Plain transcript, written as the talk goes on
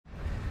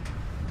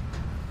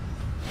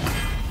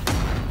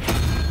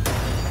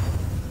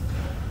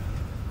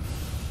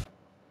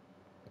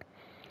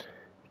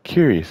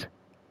curious.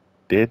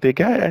 Did the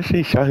guy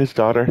actually shot his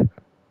daughter?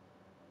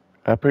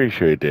 I'm pretty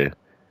sure he did.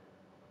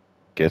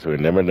 Guess we'll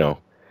never know.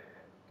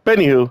 But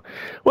anywho,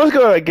 what's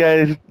going on,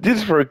 guys? This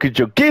is for Good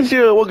Joe Games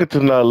here. Welcome to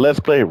the Let's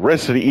Play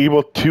Resident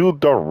Evil 2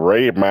 the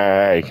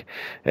remake.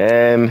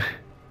 And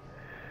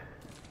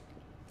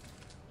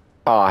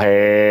oh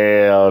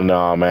hell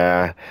no,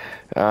 man.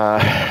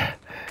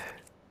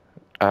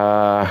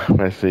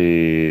 Let's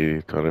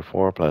see,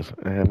 24 plus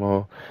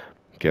ammo.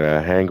 Get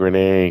a hand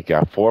grenade.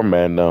 Got 4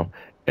 magnum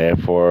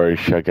and 4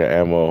 shotgun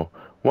ammo.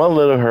 1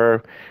 little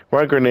herb.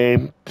 1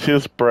 grenade.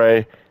 2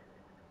 spray.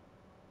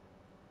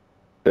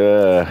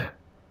 Yeah,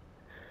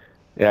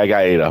 I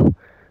got 8 of them.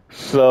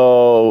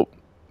 So,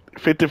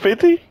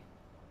 50-50?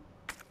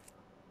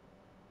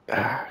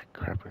 Ah,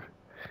 crap.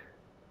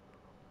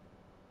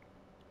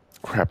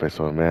 Crap, this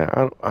one, man.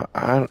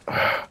 I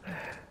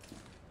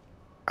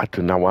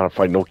do not want to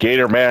fight no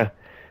gator, man.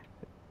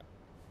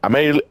 I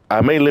may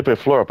lip it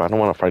floor, but I don't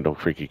want to fight no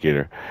freaky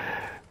gator.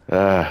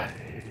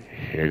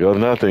 Here goes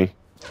nothing.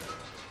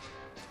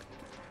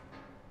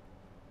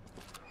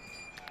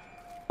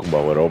 Come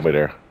on, what over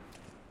there?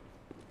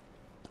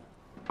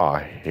 Oh,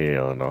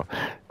 hell no.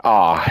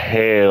 Oh,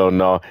 hell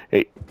no.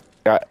 Hey,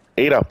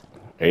 Ada.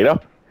 Ada?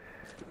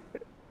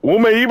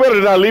 Woman, you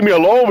better not leave me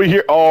alone over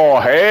here. Oh,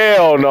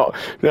 hell no.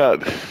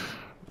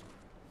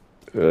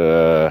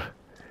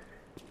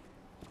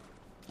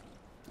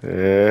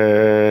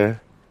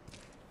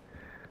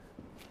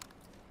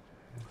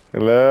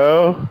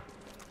 Hello?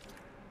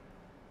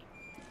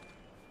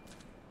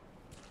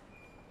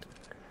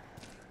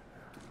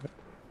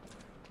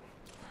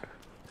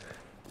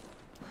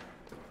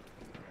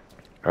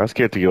 I'm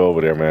scared to go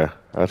over there, man.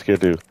 I'm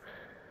scared to.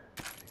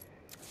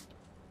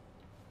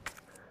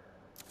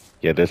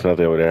 Yeah, there's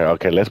nothing over there.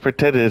 Okay, let's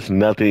pretend there's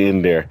nothing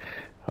in there.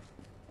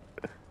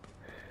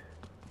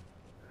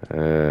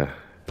 Again?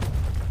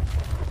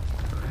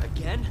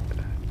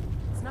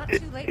 It's not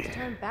too late to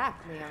turn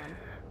back, Leon.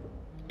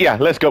 Yeah,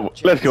 let's go.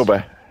 Let's go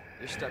back.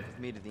 You're stuck with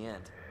me to the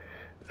end.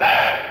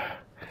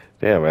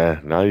 Damn,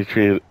 man. Now you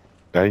treat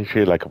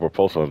it like a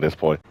proposal at this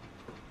point.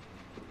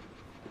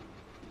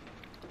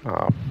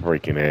 Oh,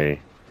 freaking A.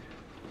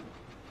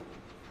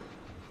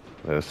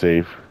 Let's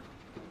save.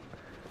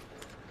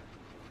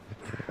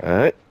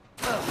 Alright.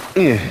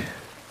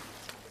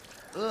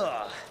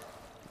 Ugh.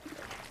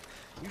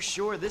 You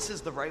sure this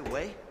is the right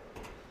way?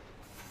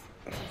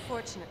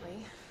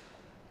 Unfortunately.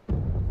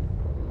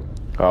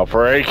 Oh,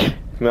 freak.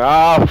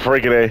 Ah,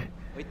 freaking A.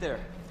 Wait there.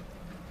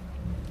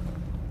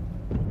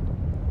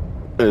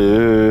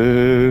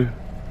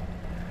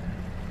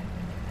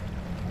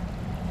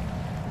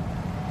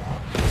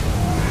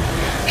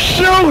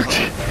 Shoot!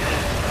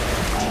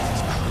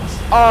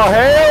 Oh,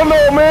 hell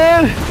no,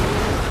 man!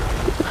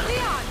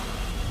 Leon!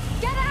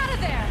 Get out of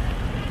there!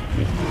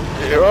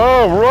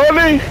 Oh,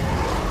 running!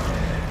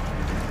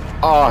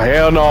 Oh,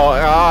 hell no!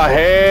 Oh,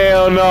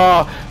 hell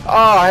no!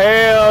 Oh,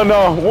 hell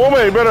no!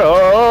 Woman, you better...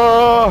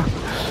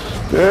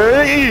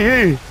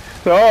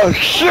 Oh,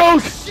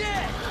 shoot! Shit!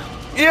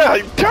 Yeah,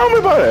 tell me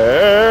about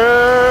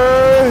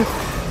it!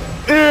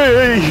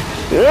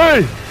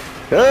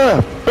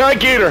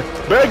 Back eater!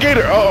 Back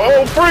eater!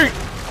 Oh, freak!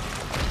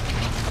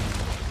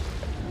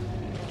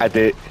 I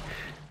did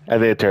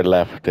turn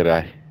left, did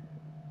I?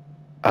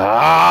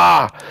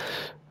 Ah!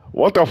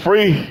 What the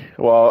free?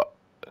 Well,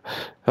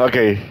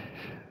 okay.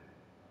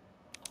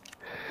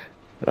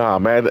 Oh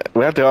man,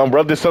 we have to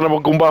unrub this son of a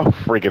Goomba.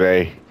 Freaking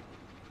A.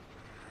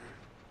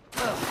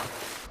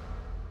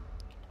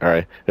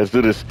 Alright, let's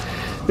do this.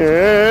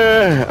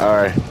 Yeah,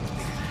 alright.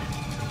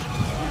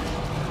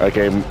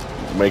 Okay,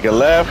 make a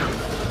left.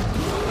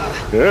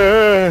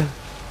 Yeah.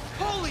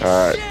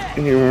 Alright.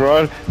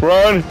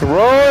 Run!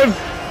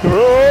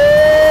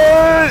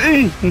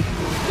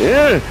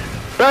 Yeah!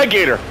 Back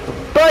gator!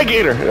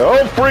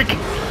 Oh, freak!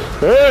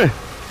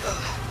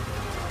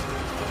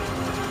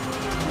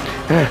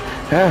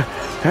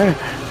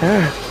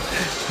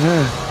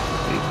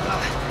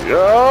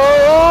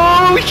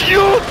 Oh,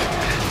 shoot!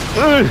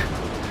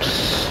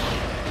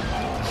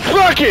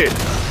 Fuck it!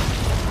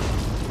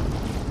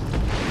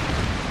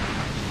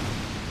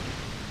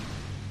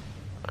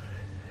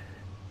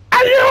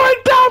 Are you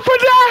down for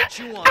that?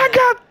 I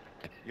got...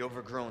 You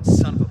overgrown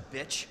son of a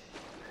bitch.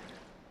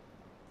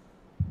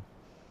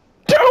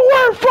 to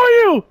work for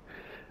you!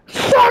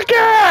 Suck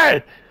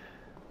it!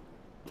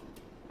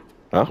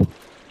 Huh?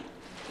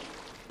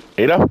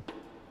 Ada?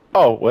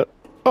 Oh, what?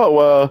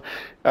 Oh,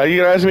 you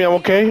gonna ask me I'm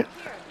okay?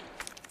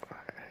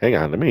 Hang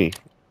on, let me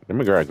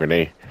grab a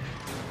grenade.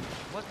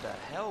 What the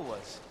hell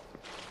was?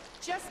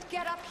 Just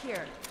get up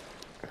here.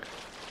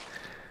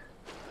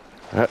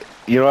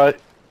 You know what?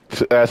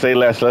 Say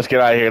less. Let's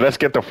get out of here. Let's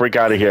get the freak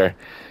out of here.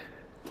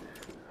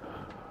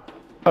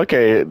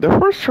 Okay, the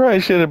first try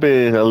should have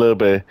been a little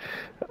bit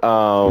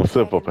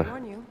simple, but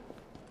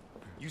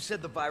You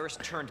said the virus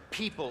turned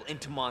people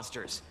into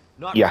monsters,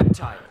 not yeah.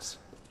 reptiles.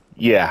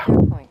 Yeah. Fair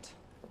point.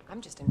 I'm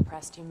just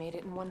impressed you made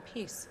it in one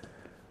piece.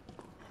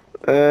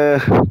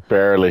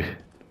 Barely.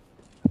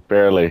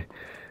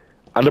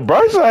 On the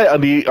bright side, on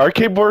the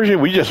arcade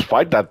version, we just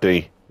fight that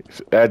thing.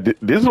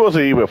 This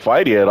wasn't even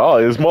fighting at all.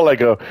 It's more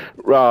like a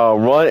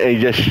run and you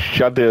just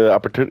shot the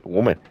opportunity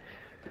woman.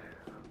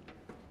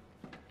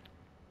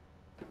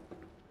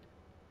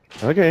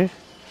 Okay.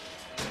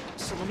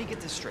 So let me get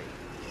this straight.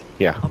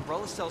 Yeah.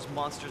 Umbrella sells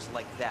monsters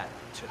like that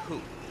to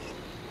who?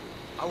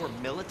 Our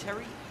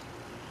military?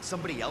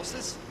 Somebody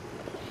else's?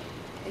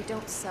 They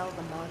don't sell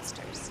the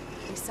monsters.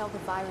 They sell the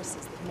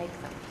viruses that make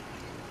them.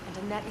 And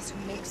Annette is who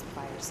makes the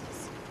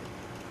viruses.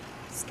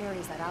 Scary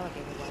as that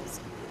alligator was,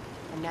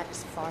 Annette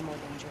is far more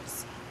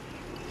dangerous.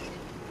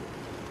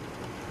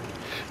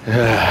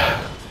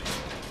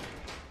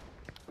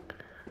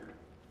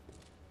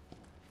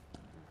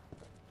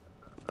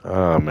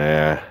 Oh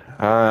man,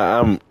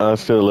 I'm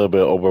still a little bit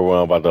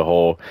overwhelmed by the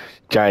whole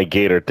giant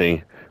gator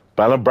thing.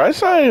 But on the bright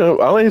side, I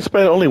only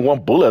spent only one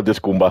bullet at this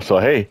Goomba, so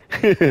hey,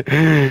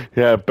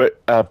 yeah,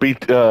 but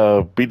beat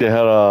the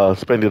hell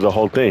spending the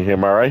whole thing.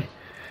 Am I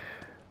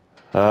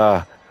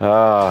right?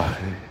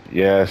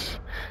 Yes,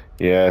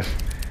 yes,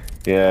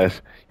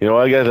 yes. You know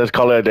what, guys? Let's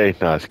call it a day.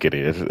 No, just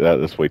kidding.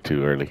 That's way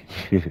too early.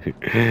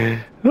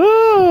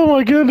 Oh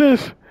my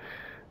goodness!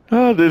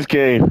 Oh, this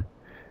game.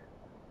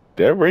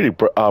 That really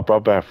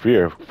brought back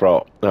fear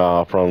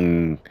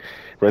from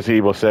Resident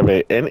Evil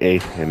 7 and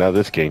 8, and now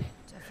this game.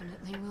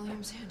 Definitely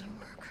William's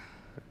handiwork.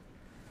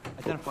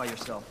 Identify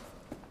yourself.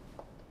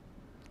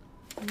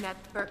 Annette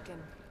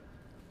Birkin.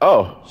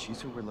 Oh,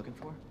 She's who we're looking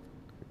for?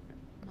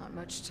 Not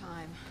much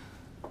time.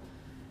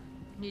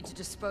 Need to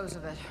dispose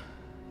of it.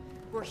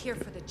 We're here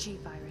for the G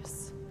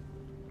virus.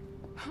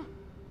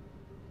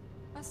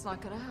 That's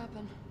not gonna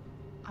happen.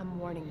 I'm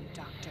warning you,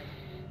 Doctor.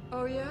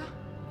 Oh yeah?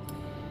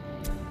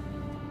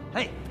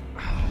 Hey!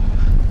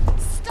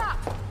 Stop!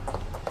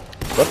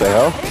 what the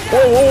hell? Whoa,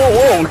 whoa,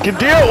 whoa, whoa! Good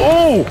deal!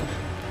 Oh!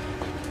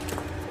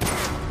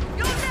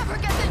 You'll never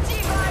get the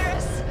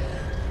T-virus!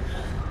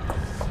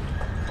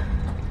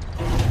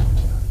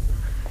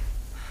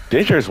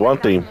 Danger is one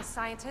thing. I'm a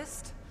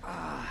scientist.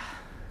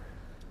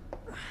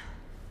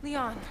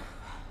 Leon.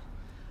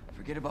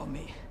 Forget about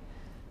me.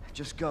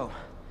 Just go.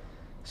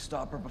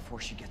 Stop her before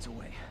she gets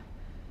away.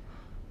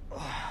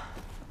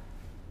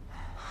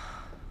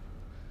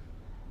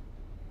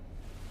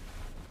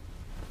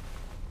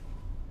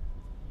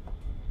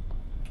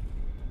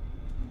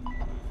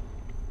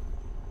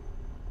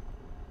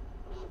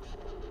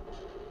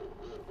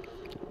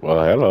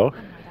 Well, hello. I'm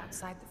right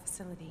outside the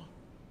facility,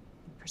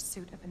 in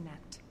pursuit of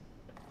Annette.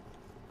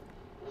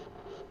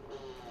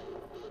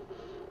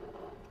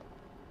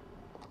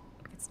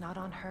 If it's not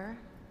on her,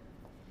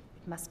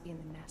 it must be in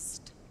the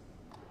nest.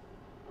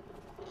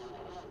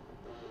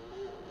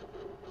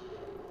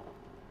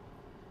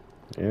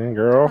 Yeah,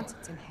 girl. Once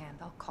it's in hand,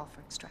 I'll call for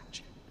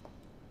extraction.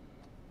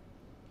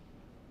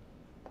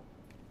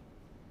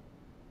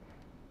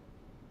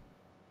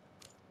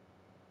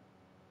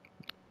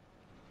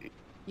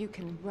 You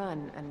can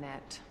run,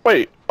 Annette.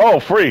 Wait. Oh,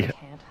 free.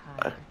 Can't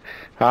hide.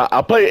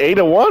 I play 8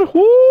 and 1.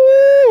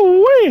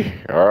 Woo wee.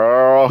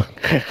 Oh.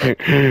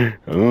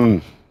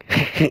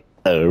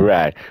 All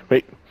right.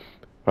 Wait.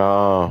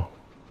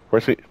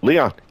 Where's he?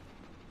 Leon.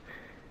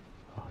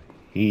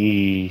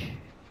 He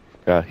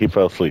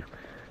fell asleep.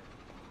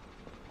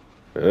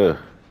 Ugh.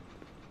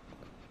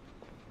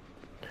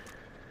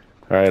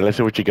 All right, let's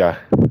see what you got.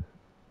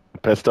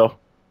 Pesto?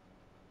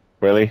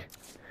 Really?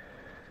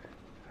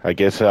 I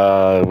guess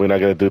we're not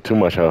gonna do too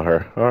much on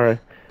her. All right.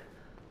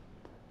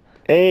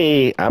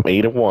 Hey, I'm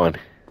 8 and 1.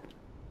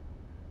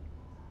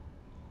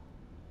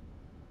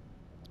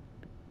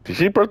 Did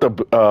she break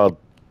the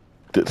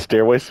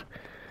stairways?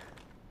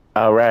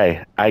 All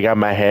right, I got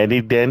my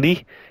handy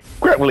dandy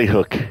grappling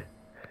hook.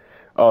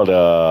 Oh,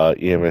 the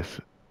EMS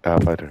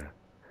fighter.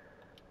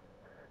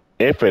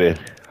 Infinite,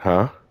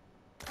 huh?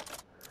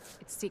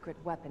 It's secret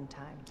weapon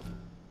time.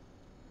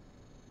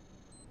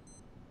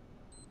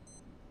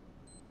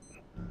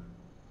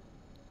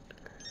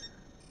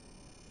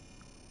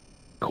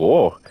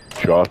 Cool.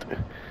 Draw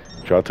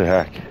to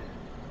hack.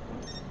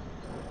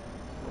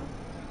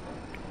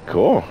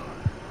 Cool.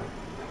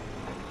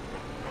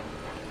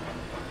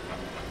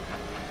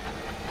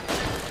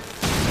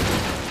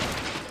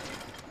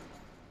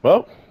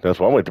 Well, that's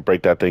one way to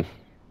break that thing.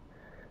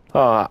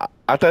 I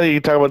thought you were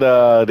talking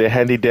about the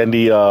handy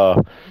dandy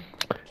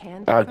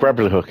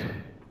grappling hook.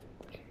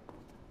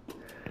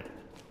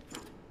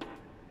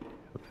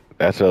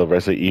 That's a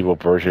Resident Evil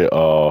version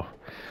of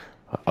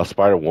a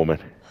Spider Woman.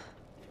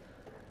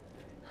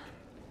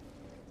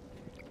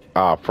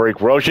 Ah,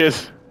 freak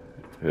roaches.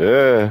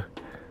 Yeah,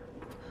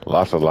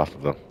 lots of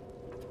them.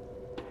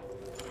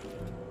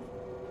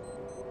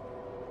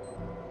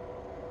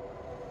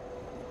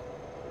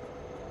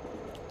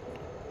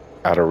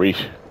 Out of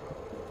reach.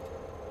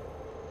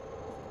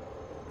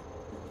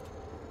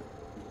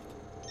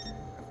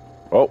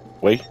 Oh,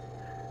 wait.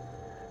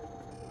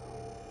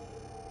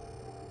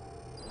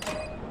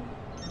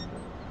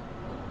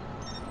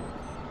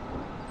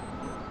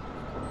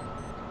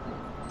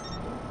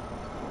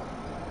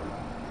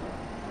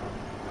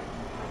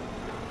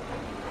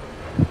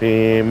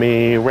 Be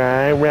me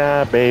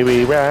right,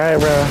 baby, right.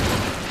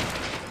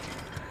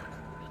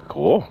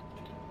 Cool.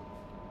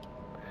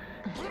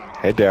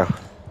 Head down.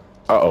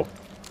 Uh-oh.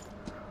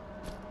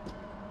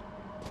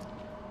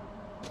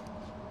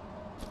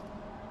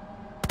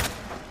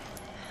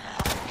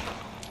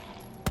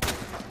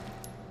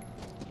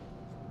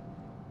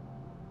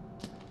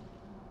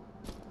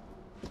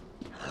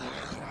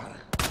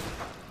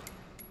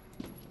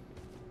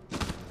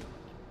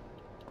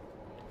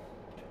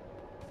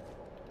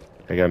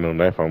 I got no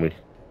knife on me.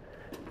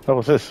 Oh,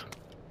 what's this?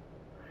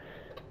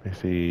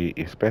 Let's see.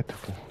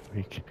 Expectable.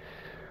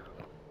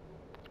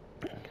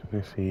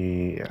 Let's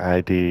see.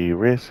 ID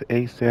risk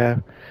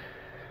ASAP.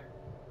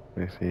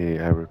 Let's see.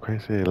 I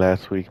requested it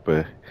last week,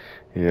 but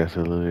it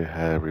absolutely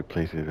had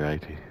replaced the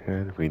ID.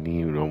 We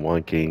need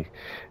one gain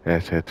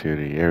access to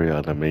the area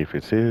of the main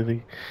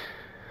facility.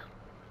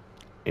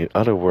 In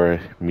other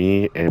words,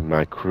 me and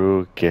my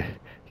crew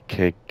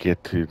can't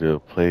get to the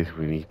place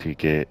we need to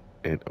get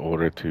in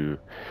order to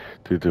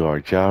do our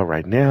job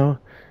right now.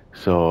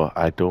 So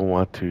I don't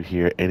want to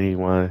hear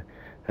anyone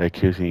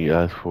accusing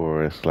us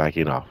for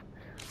slacking off.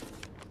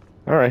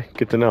 All right,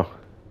 good to know.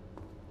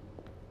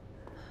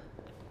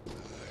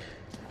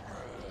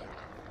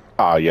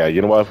 Oh yeah,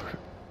 you know what?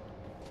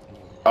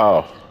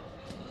 Oh,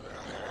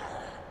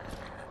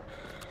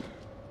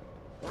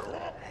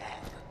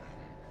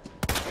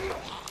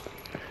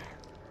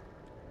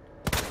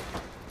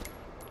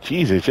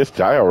 Jesus, just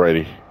die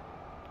already.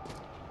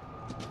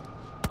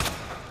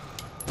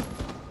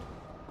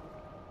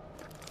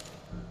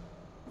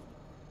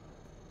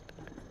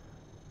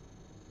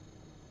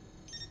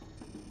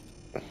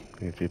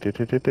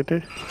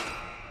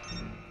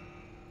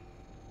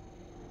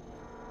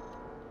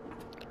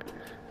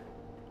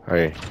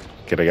 Okay,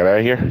 can I get out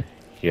of here?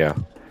 Yeah.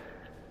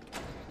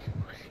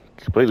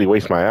 Completely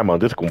waste my ammo on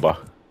this Goomba.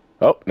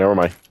 Oh, never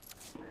mind.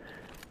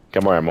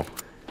 Got more ammo.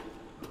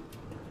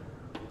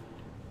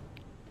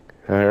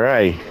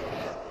 Alright.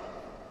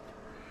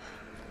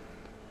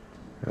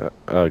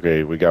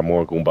 Okay, we got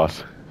more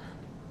Goombas.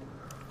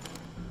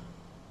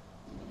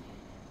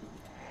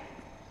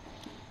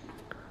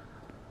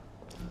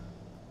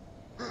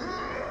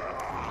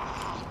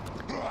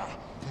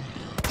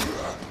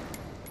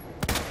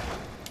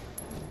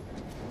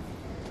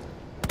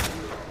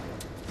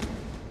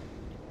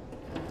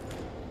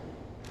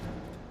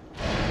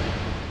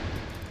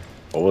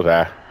 What was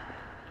that?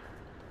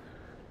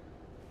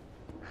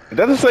 It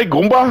doesn't say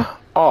Goomba?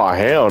 Oh,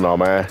 hell no,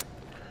 man.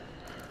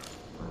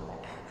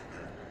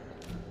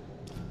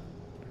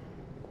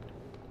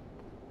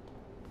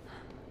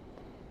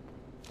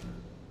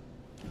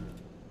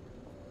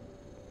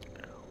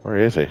 Where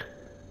is it?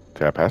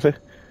 Did I pass it?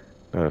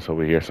 No, it's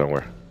over here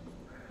somewhere.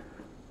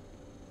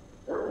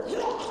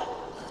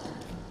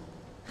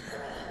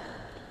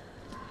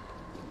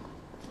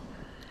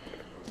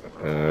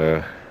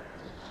 Uh...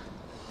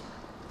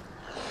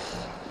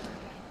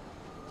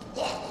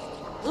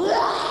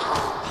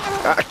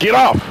 get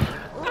off!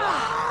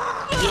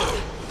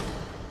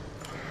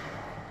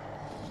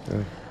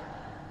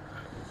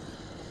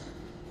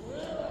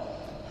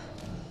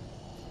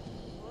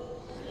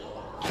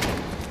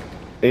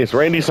 It's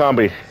Randy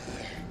Zombie.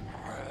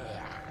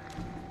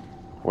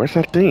 Where's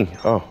that thing?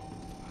 Oh.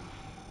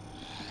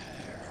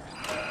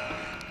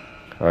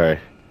 Alright.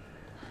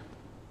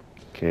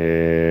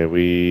 Can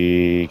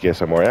we get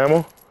some more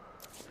ammo?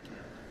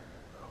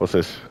 What's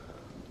this?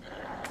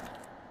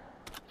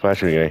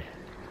 Flashing grenade.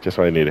 Just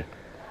what I needed.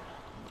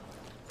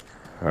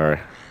 Alright.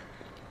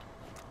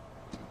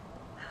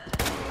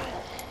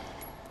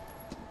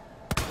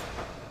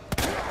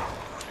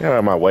 Get out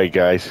of my way,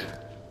 guys.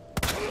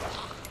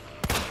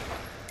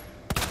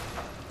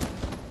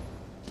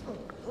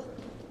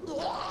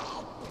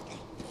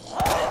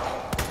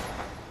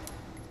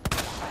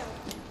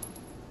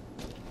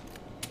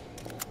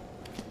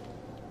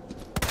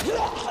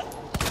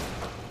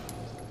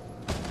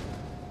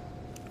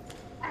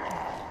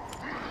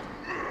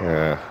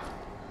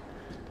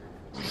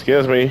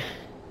 Excuse me.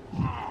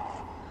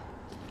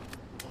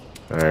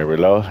 Alright,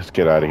 reload. Let's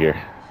get out of here.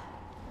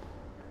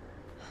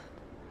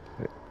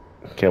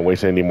 Can't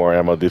waste any more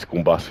ammo this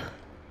Goombas.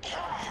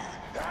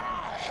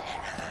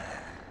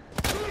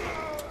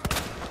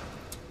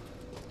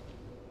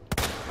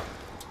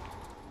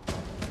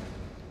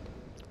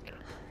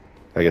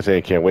 Like I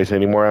said, can't waste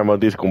any more ammo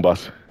this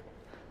Goombas.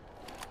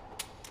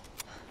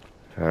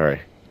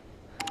 Alright.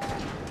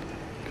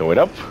 Going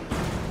up.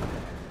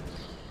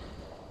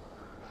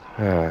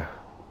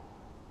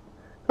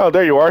 Oh,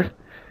 there you are.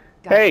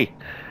 Got Hey!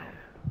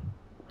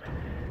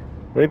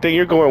 Where do you think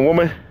you're going,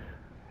 woman?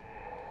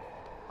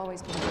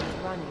 Always been good to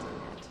run,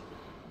 Internet.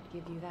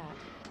 Give you that.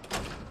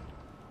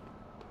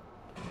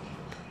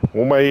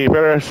 Woman, you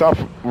better stop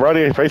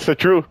running and face the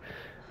truth.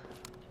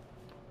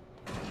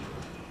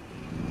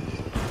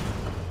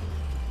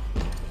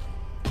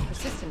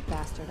 Persistent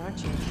bastard,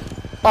 aren't you?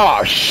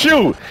 Oh,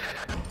 shoot!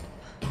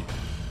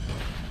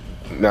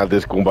 Not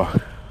this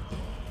Goomba.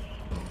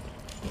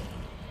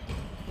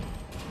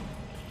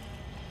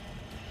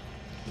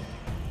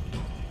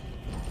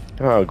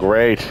 Oh,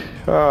 great.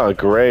 Oh,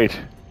 great.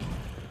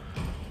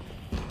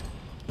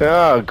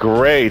 Oh,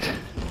 great.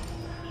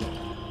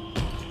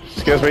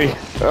 Excuse me.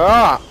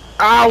 Ah!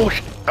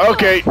 Ouch!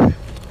 Okay.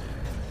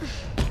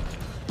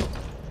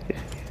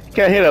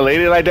 Can't hit a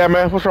lady like that,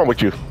 man. What's wrong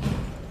with you?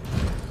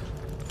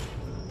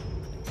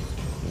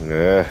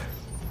 Yeah.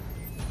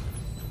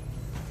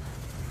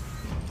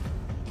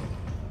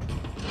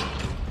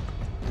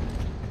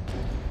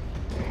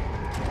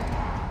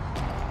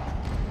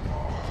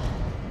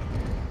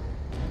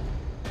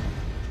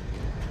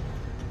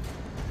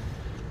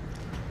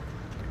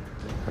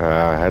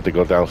 I had to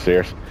go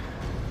downstairs.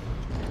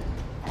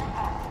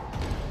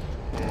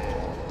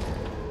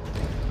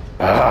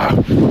 Ah,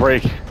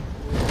 freak.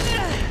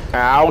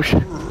 Ouch.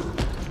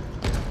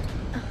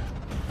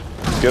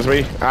 Excuse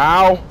me.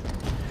 Ow.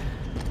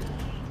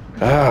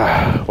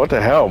 Ah, what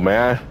the hell,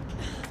 man?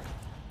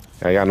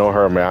 I got no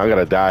hurt, man. I'm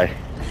gonna die.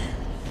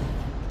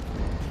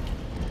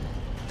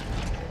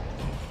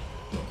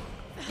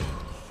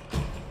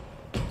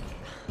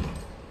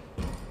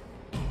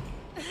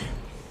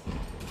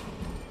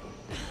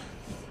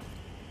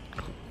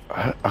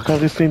 How come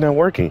this thing not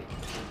working?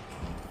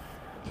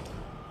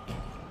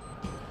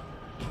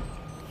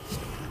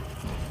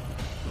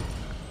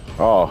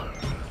 Oh.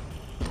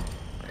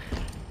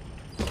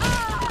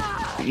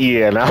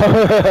 Yeah, now.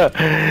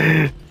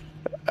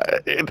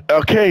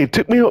 Okay, it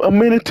took me a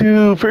minute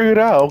to figure it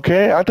out,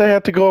 okay? I thought I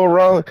had to go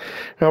around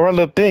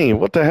the thing.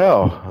 What the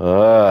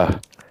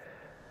hell?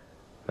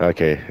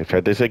 Okay, let's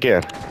try this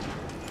again.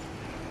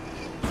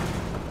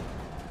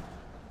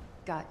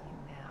 Got you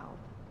now.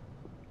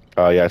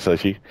 Oh, yeah, so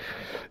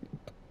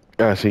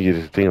I see you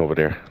this thing over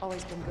there.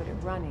 Always been good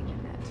at running,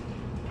 Annette.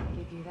 I'll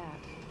give you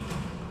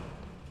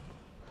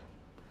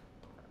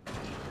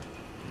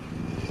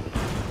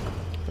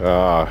that.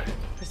 Ah,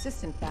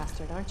 Persistent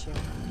bastard, aren't you?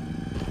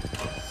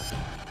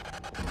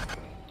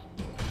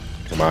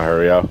 come on,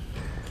 hurry up.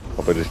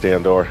 Open this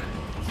damn door.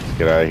 Let's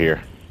get out of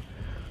here.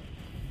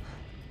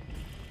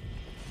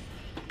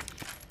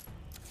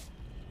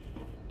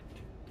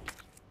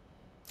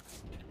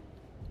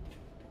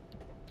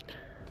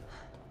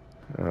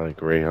 Oh,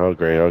 great, oh,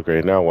 great, oh,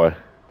 great. Now what?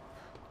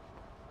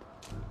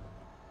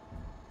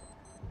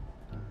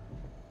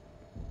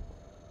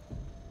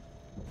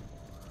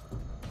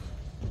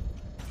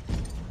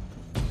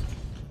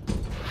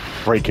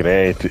 Freaking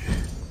A.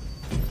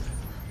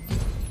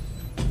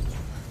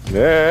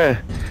 Yeah.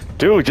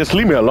 Dude, just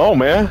leave me alone,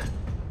 man.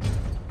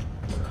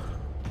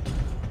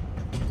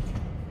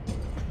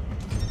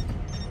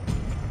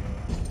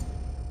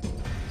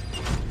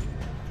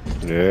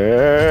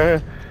 Yeah.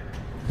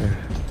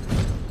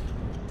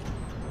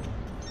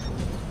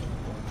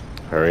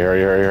 Hurry,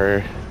 hurry, hurry,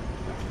 hurry.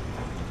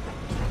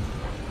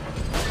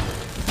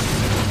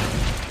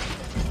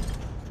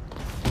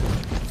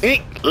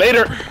 Eek,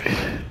 later.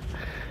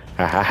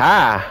 Ha ha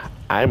ha.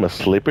 I'm a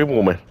sleepy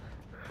woman.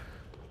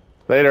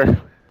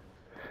 Later.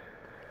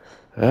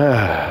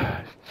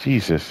 Ah,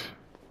 Jesus.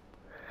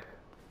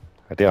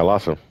 I think I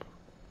lost him.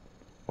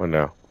 What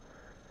now?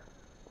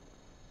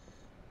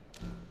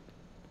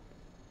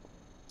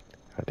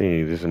 I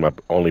think this is my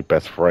only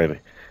best friend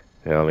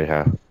I only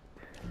have.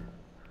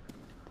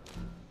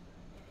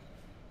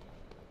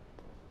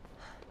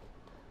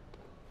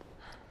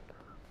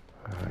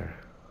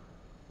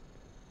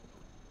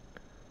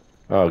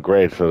 Oh,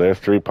 great. So there's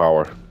 3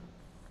 power.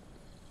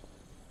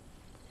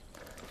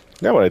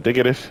 That's what I think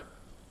it is.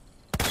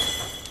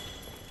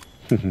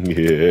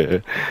 Yeah.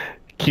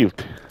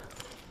 Cute.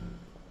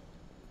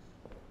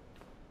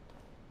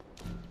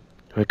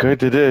 According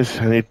to this,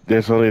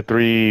 there's only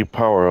 3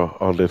 power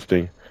on this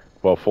thing.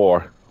 Well,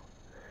 4.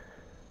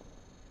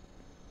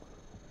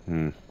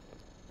 That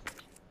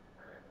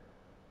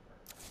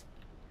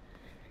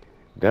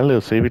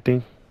little savey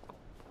thing?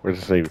 Where's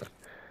the save?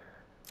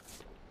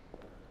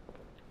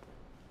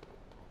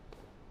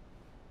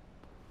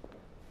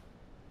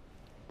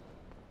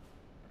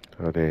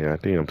 Oh, dang, I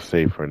think I'm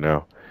safe for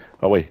now.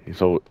 Oh, wait,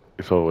 it's over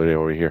there,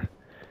 over here.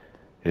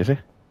 Is it?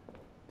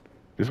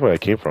 This is where I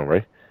came from,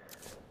 right?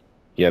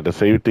 Yeah, the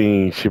save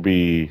thing should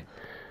be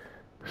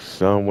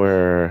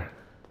somewhere.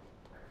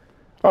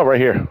 Oh,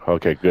 right here.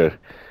 Okay, good.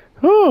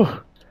 Whew.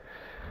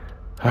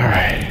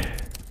 Alright.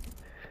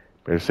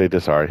 Better say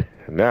this hard.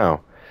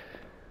 Now,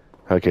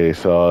 okay,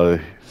 so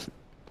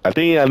I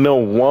think I know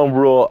one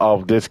rule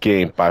of this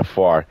game by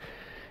far.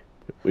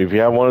 If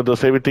you have one of those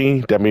save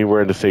things, that means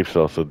we're in the safe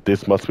zone. So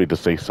this must be the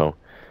safe zone.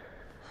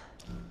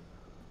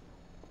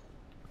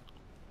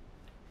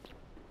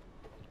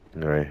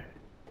 Alright.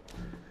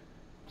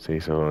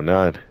 Safe zone or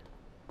not.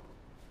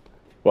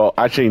 Well,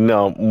 actually,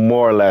 no,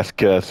 more or less,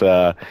 because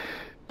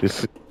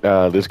this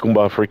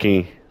Goomba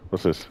freaking,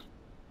 what's this?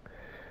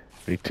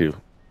 Me too.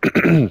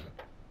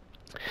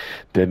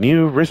 The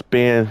new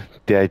wristband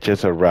that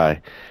just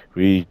arrived.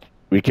 We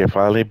can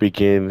finally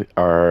begin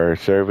our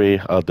survey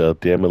of the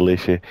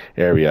demolition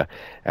area.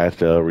 As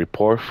the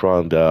report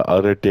from the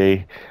other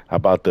day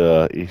about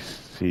the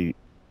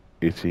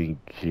insecurity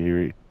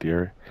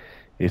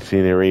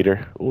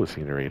Incinerator. Oh,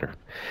 incinerator.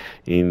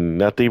 And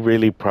nothing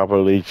really,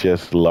 probably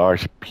just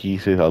large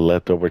pieces of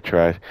leftover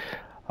trash.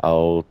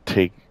 I'll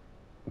take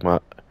my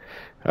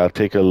I'll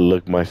take a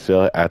look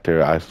myself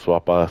after I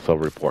swap out some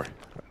report.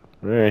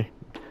 Alright.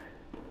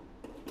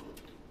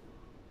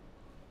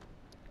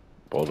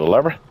 Pull the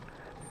lever.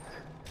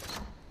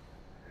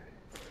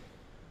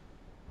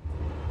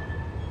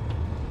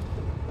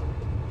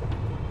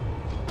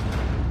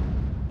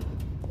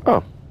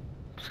 Oh,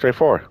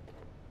 straightforward.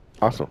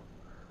 Awesome.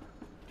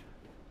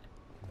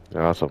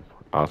 Awesome.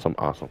 Awesome.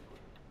 Awesome.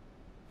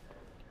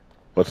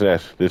 What's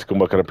next? This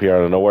Goomba can appear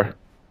out of nowhere.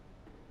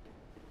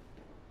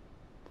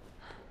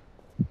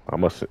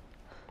 I'm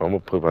gonna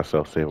put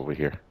myself safe over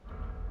here.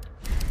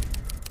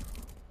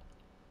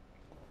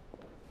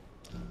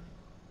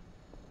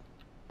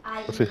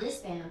 What's ID it?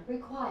 wristband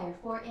required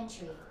for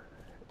entry.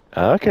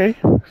 Okay,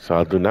 so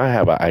I do not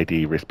have an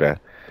ID wristband.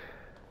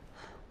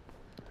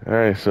 All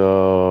right,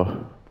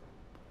 so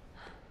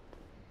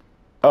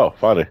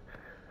found it.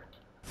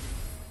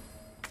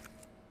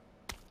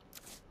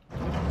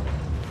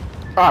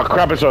 Oh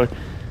crap! It's on.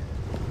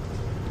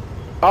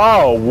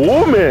 Oh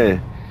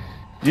woman,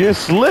 you're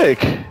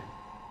slick.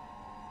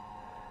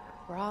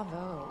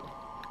 Bravo.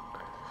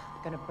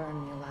 Gonna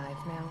burn me alive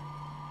now.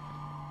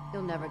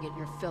 You'll never get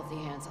your filthy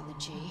hands on the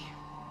G.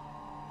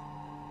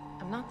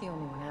 I'm not the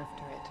only one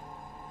after it.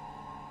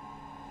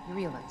 You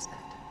realize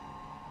that?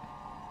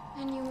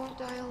 And you won't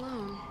die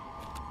alone.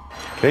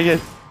 Take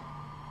it.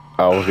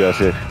 I was gonna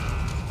say.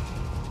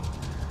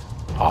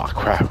 Oh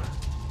crap.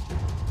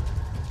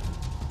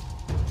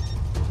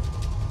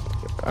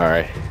 All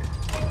right.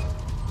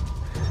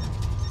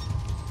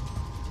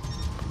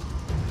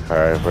 All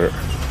right, but.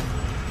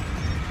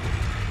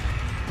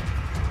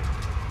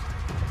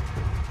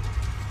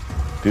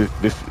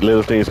 This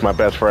little thing is my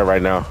best friend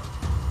right now.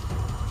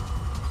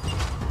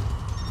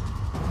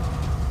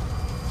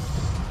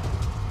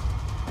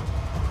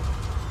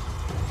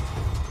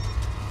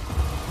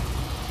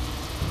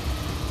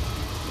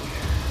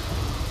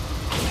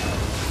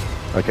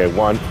 Okay,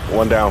 one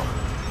down.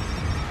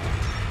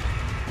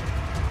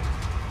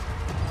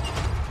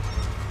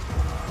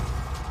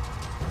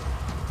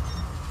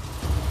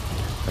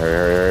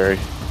 Hurry.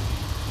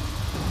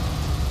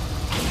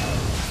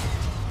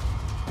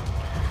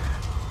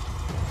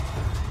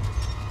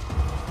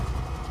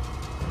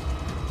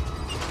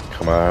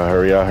 Come on,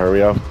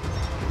 hurry up.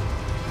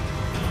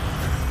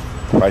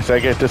 5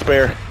 seconds to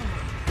spare.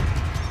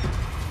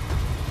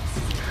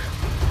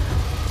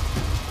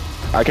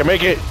 I can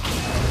make it.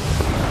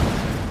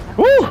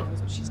 Woo! She knows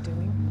what she's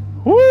doing.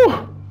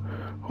 Woo!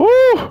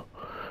 Woo!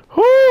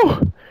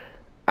 Woo!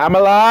 I'm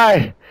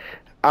alive.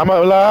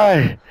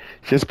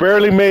 Just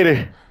barely made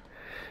it.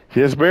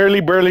 Just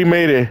barely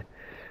made it.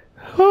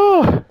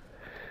 Oh.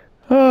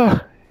 Oh.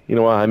 You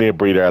know what? I need a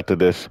breather after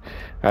this.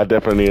 I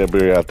definitely need a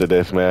breather after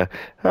this, man.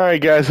 All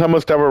right, guys. I'm going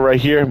to stop it right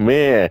here.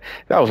 Man,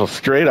 that was a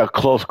straight up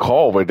close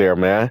call over there,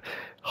 man.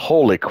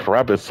 Holy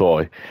crap, it's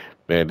soy.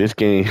 Man, this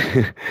game...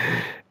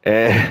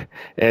 and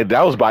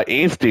that was by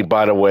instinct,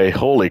 by the way.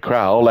 Holy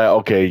crap. I was like,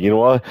 okay, you know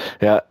what?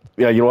 Yeah,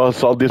 you know what?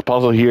 Solve this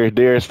puzzle here,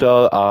 there,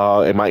 stuff.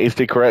 Am I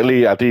instinct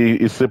correctly? I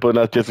think it's simple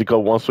enough just to go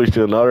one switch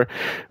to another.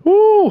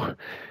 Woo!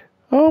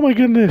 Oh, my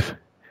goodness.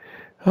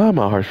 Oh,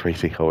 my heart's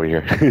racing over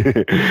here.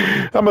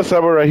 I'm gonna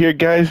stop it right here,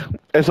 guys.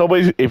 As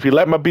always, if you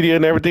like my video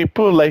and everything,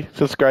 put a like,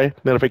 subscribe,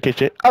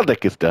 notification, all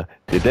that good stuff.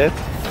 Did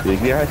that? Did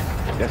you guys?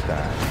 That's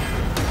that.